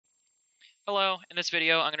Hello, in this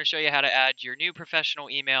video I'm going to show you how to add your new professional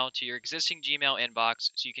email to your existing Gmail inbox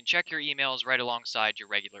so you can check your emails right alongside your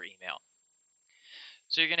regular email.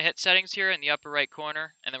 So you're going to hit settings here in the upper right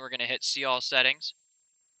corner, and then we're going to hit see all settings.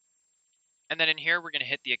 And then in here we're going to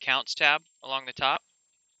hit the accounts tab along the top.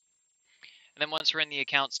 And then once we're in the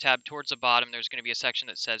accounts tab towards the bottom, there's going to be a section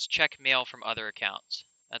that says check mail from other accounts.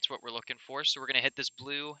 That's what we're looking for. So we're going to hit this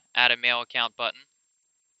blue add a mail account button.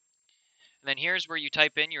 And then here's where you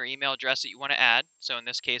type in your email address that you want to add. So in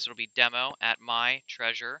this case, it'll be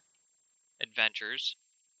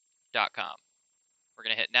demo@mytreasureadventures.com. We're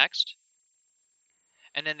going to hit next.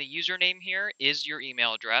 And then the username here is your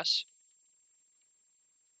email address.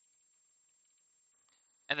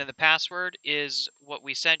 And then the password is what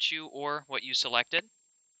we sent you or what you selected.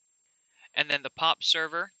 And then the POP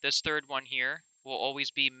server, this third one here, will always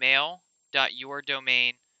be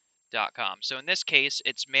mail.yourdomain.com. So in this case,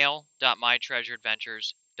 it's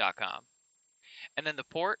mail.mytreasureadventures.com. And then the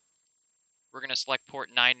port, we're going to select port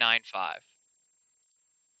 995.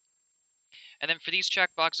 And then for these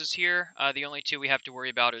checkboxes here, the only two we have to worry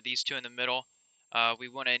about are these two in the middle. We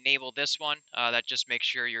want to enable this one. That just makes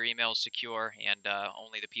sure your email is secure and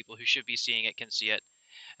only the people who should be seeing it can see it.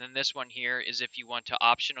 And then this one here is if you want to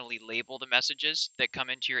optionally label the messages that come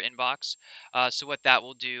into your inbox. So what that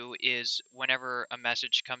will do is whenever a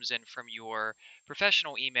message comes in from your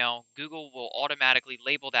professional email, Google will automatically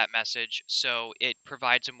label that message so it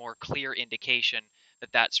provides a more clear indication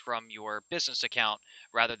that that's from your business account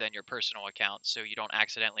rather than your personal account, so you don't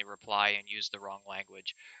accidentally reply and use the wrong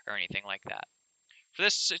language or anything like that. For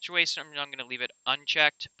this situation, I'm going to leave it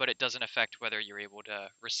unchecked, but it doesn't affect whether you're able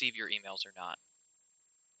to receive your emails or not.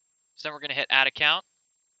 So then we're going to hit add account.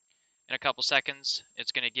 In a couple seconds,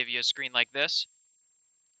 it's going to give you a screen like this.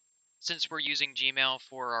 Since we're using Gmail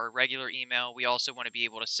for our regular email, we also want to be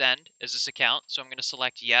able to send as this account. So I'm going to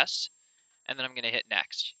select yes, and then I'm going to hit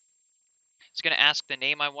next. It's going to ask the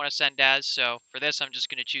name I want to send as. So for this, I'm just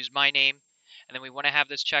going to choose my name. And then we want to have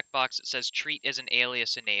this checkbox that says treat as an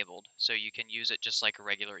alias enabled. So you can use it just like a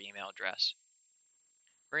regular email address.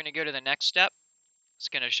 We're going to go to the next step. It's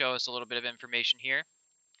going to show us a little bit of information here.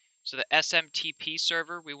 So the SMTP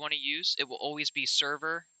server we want to use, it will always be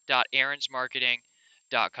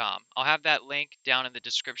server.aaronsmarketing.com. I'll have that link down in the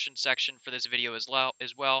description section for this video as well,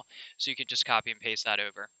 so you can just copy and paste that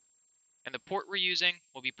over. And the port we're using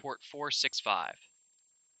will be port 465.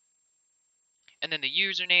 And then the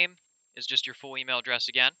username is just your full email address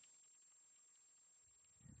again.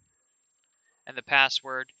 And the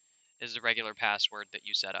password is the regular password that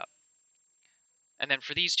you set up. And then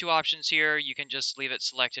for these two options here, you can just leave it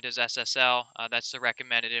selected as SSL. That's the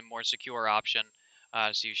recommended and more secure option,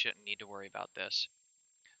 so you shouldn't need to worry about this.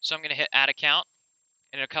 So I'm going to hit add account.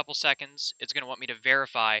 In a couple seconds, it's going to want me to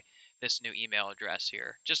verify this new email address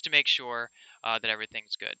here, just to make sure that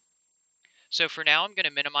everything's good. So for now, I'm going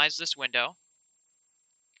to minimize this window,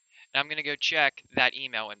 and I'm going to go check that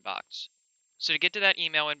email inbox. So to get to that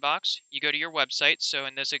email inbox, you go to your website. So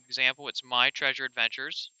in this example, it's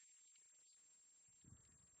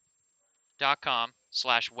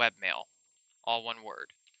mytreasureadventures.com/webmail, all one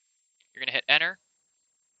word. You're going to hit enter,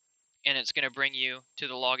 and it's going to bring you to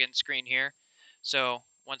the login screen here. So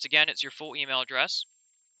once again, it's your full email address,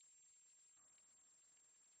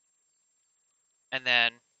 and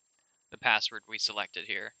then the password we selected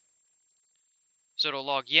here. So it'll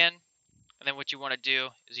log you in, and then what you want to do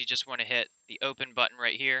is you just want to hit the open button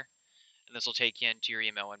right here, and this will take you into your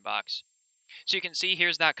email inbox. So you can see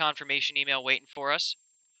here's that confirmation email waiting for us.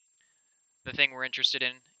 The thing we're interested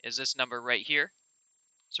in is this number right here.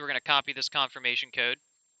 So we're going to copy this confirmation code.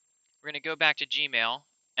 We're going to go back to Gmail,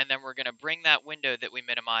 and then we're going to bring that window that we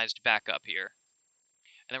minimized back up here.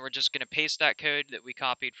 And then we're just going to paste that code that we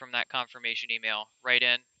copied from that confirmation email right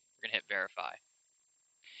in. We're going to hit verify.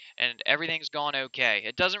 And everything's gone okay.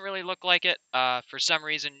 It doesn't really look like it. For some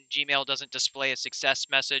reason, Gmail doesn't display a success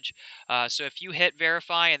message. So if you hit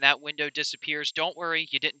verify and that window disappears, don't worry,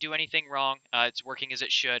 you didn't do anything wrong. It's working as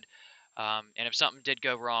it should. And if something did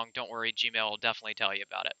go wrong, don't worry, Gmail will definitely tell you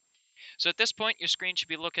about it. So at this point, your screen should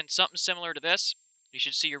be looking something similar to this. You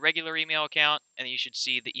should see your regular email account, and you should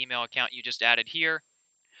see the email account you just added here,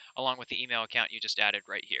 along with the email account you just added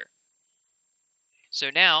right here. So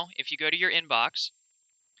now, if you go to your inbox,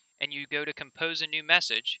 and you go to compose a new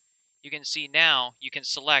message, you can see now you can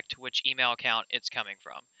select which email account it's coming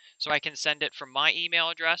from. So I can send it from my email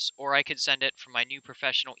address, or I could send it from my new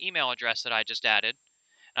professional email address that I just added.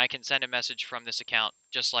 And I can send a message from this account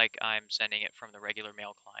just like I'm sending it from the regular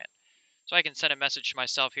mail client. So I can send a message to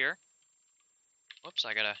myself here. Whoops,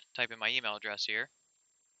 I gotta type in my email address here.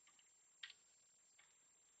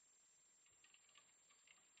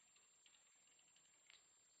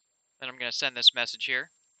 Then I'm going to send this message here.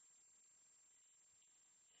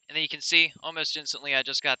 And then you can see almost instantly I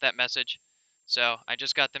just got that message. So I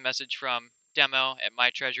just got the message from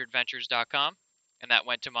demo@mytreasuredventures.com, and that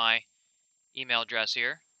went to my email address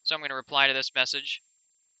here. So I'm going to reply to this message.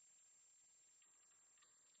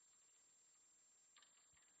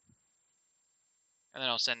 And then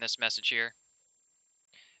I'll send this message here.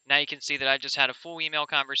 Now you can see that I just had a full email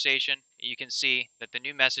conversation. You can see that the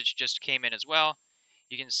new message just came in as well.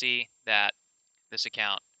 You can see that this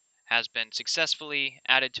account has been successfully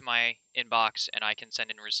added to my inbox, and I can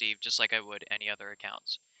send and receive just like I would any other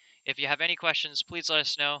accounts. If you have any questions, please let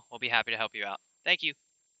us know. We'll be happy to help you out. Thank you.